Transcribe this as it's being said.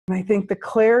I think the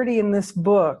clarity in this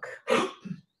book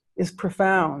is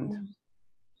profound.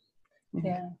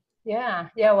 Yeah.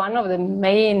 One of the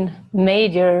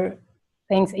major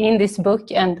things in this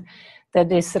book, and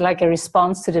that is like a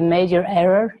response to the major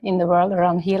error in the world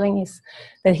around healing, is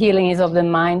that healing is of the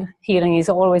mind. Healing is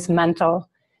always mental,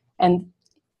 and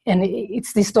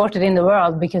it's distorted in the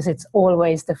world because it's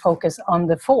always the focus on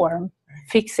the form,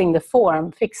 fixing the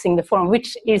form,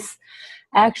 which is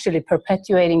actually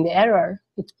perpetuating the error.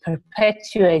 It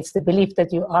perpetuates the belief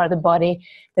that you are the body,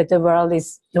 that the world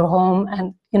is your home,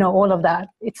 and all of that.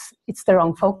 It's the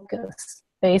wrong focus,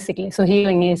 basically. So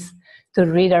healing is to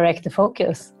redirect the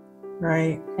focus.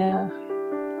 Right. Yeah.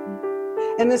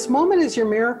 And this moment is your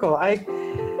miracle.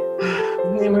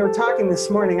 We were talking this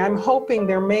morning. I'm hoping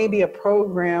there may be a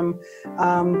program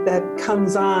that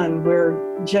comes on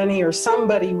where Jenny or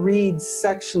somebody reads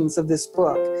sections of this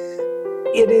book.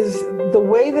 It is the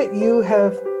way that you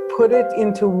have put it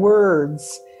into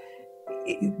words.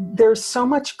 There's so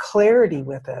much clarity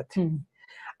with it.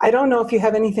 I don't know if you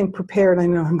have anything prepared. I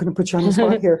know I'm going to put you on the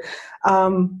spot here.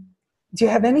 Do you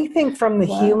have anything from the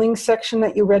healing section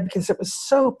that you read? Because it was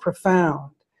so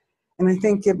profound. And I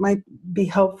think it might be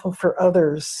helpful for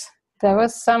others. There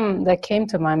was some that came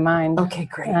to my mind. Okay,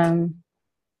 great.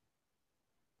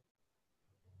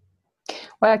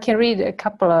 I can read a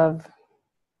couple of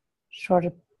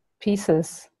shorter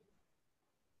pieces.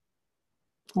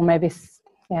 Or maybe,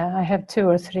 I have 2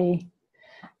 or 3.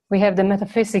 We have the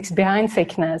metaphysics behind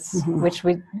sickness, which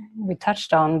we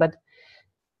touched on, but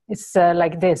it's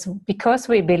like this. Because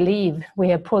we believe we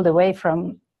have pulled away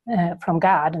from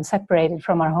God and separated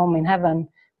from our home in heaven,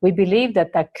 we believe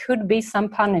that there could be some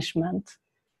punishment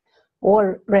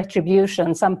or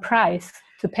retribution, some price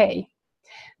to pay.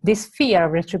 This fear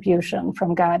of retribution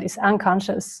from God is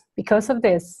unconscious. Because of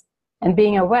this, and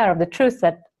being aware of the truth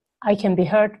that I can be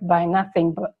hurt by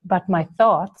nothing but my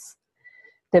thoughts,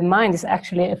 the mind is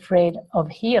actually afraid of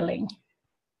healing.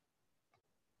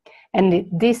 And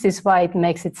this is why it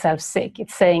makes itself sick.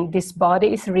 It's saying, this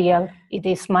body is real, it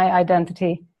is my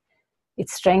identity. It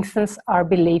strengthens our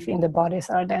belief in the body's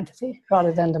identity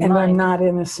rather than the mind. And I'm not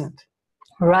innocent.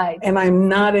 Right. And I'm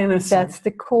not innocent. That's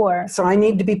the core. So I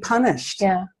need to be punished.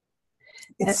 Yeah.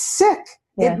 It's sick.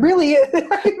 Yeah. It really is.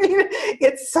 I mean,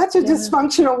 it's such a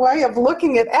dysfunctional way of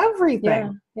looking at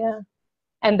everything. Yeah.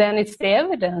 And then it's the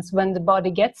evidence when the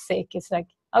body gets sick. It's like,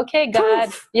 okay, God,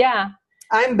 Proof.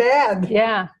 I'm bad.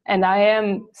 Yeah, and I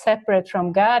am separate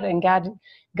from God, and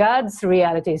God's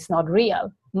reality is not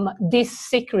real. This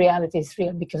sick reality is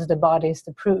real because the body is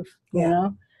the proof.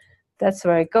 That's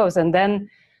where it goes. And then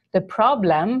the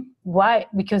problem, why?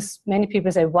 Because many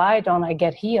people say, why don't I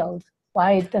get healed?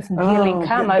 Why doesn't healing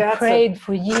come? I prayed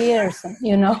for years,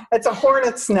 It's a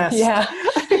hornet's nest. Yeah.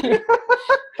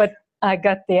 But I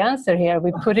got the answer here.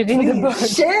 We put it in the book.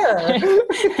 Share.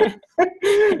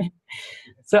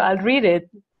 So I'll read it.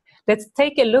 Let's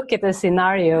take a look at a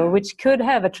scenario which could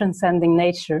have a transcending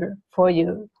nature for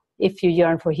you if you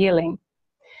yearn for healing.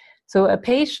 So a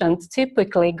patient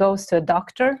typically goes to a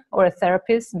doctor or a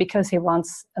therapist because he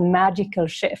wants a magical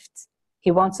shift.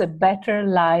 He wants a better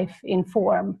life in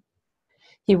form.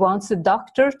 He wants a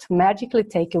doctor to magically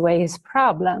take away his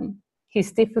problem,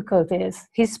 his difficulties,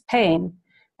 his pain,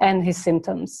 and his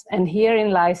symptoms. And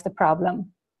herein lies the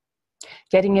problem.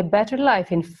 Getting a better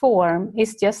life in form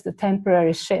is just a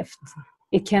temporary shift.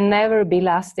 It can never be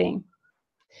lasting.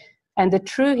 And the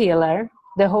true healer,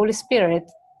 the Holy Spirit,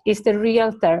 is the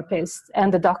real therapist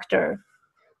and the doctor.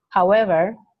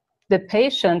 However, the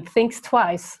patient thinks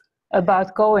twice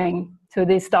about going to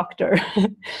this doctor,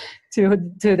 to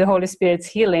the Holy Spirit's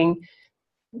healing,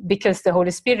 because the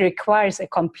Holy Spirit requires a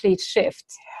complete shift.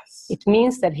 Yes. It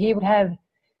means that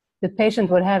the patient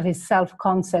would have his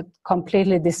self-concept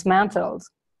completely dismantled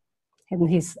in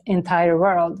his entire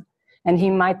world. And he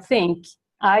might think,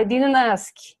 I didn't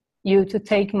ask you to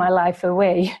take my life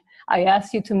away. I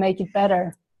asked you to make it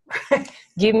better.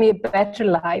 Give me a better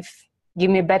life.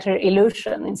 Give me a better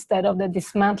illusion instead of the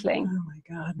dismantling. Oh my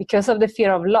God. Because of the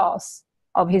fear of loss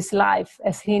of his life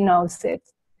as he knows it,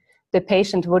 the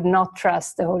patient would not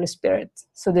trust the Holy Spirit.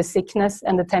 So the sickness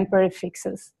and the temporary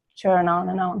fixes churn on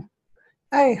and on.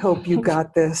 I hope you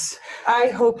got this. I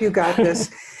hope you got this.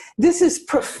 This is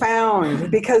profound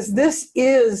because this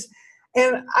is,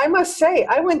 and I must say,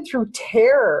 I went through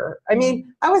terror. I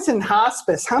mean, I was in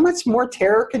hospice. How much more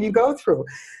terror can you go through?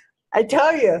 I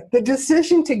tell you, the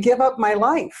decision to give up my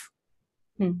life,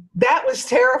 that was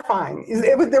terrifying.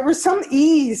 There was some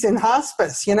ease in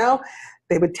hospice,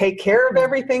 They would take care of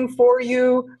everything for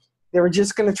you. They were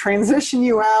just going to transition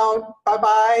you out.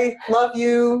 Bye-bye. Love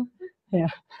you. Yeah.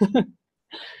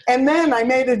 And then I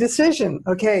made a decision.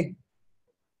 Okay,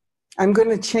 I'm going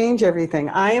to change everything.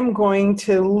 I am going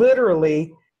to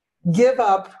literally give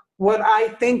up what I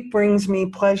think brings me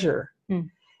pleasure.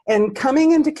 And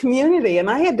coming into community, and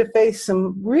I had to face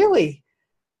some really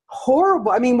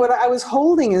horrible, I mean, what I was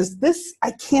holding is this,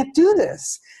 I can't do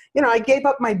this. You know, I gave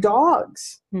up my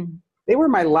dogs. They were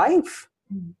my life.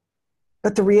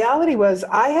 But the reality was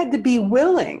I had to be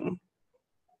willing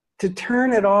to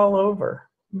turn it all over.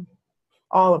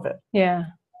 All of it. Yeah.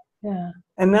 Yeah.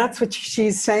 And that's what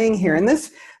she's saying here. And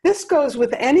this goes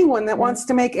with anyone that wants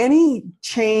to make any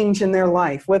change in their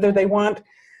life, whether they want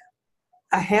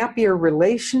a happier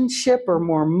relationship or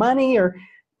more money or,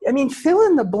 I mean, fill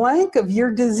in the blank of your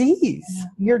disease,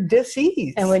 your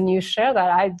dis-ease. And when you share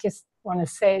that, I just want to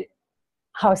say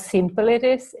how simple it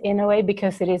is in a way,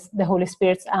 because it is the Holy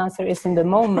Spirit's answer is in the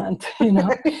moment, you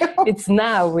know. It's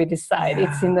now we decide.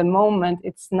 It's in the moment.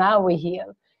 It's now we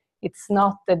heal. It's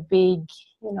not the big,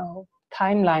 you know,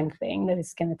 timeline thing that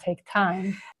is going to take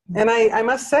time. And I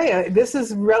must say, this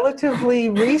is relatively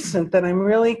recent that I'm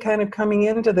really kind of coming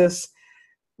into this.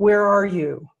 Where are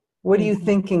you? What are you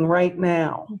thinking right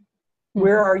now?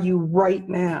 Where are you right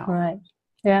now? Right.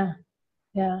 Yeah.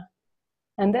 Yeah.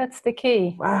 And that's the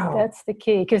key. Wow. That's the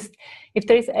key. Because if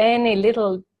there is any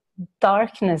little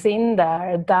darkness in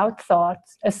there, doubt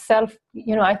thoughts, a self,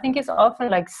 you know, I think it's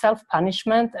often like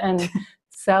self-punishment and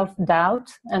self-doubt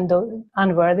and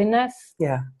unworthiness.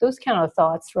 Yeah. Those kind of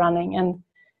thoughts running. And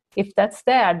if that's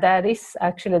there, that is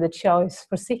actually the choice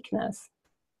for sickness.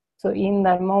 So in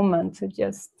that moment, to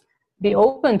just be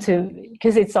open to,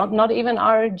 because it's not even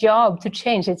our job to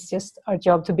change. It's just our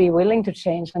job to be willing to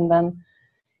change, and then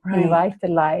invite the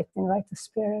light, invite the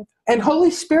Spirit. And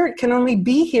Holy Spirit can only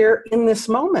be here in this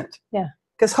moment. Yeah.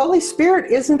 Because Holy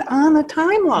Spirit isn't on a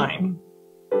timeline.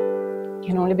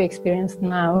 Can only be experienced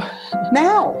now.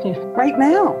 Now, right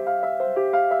now.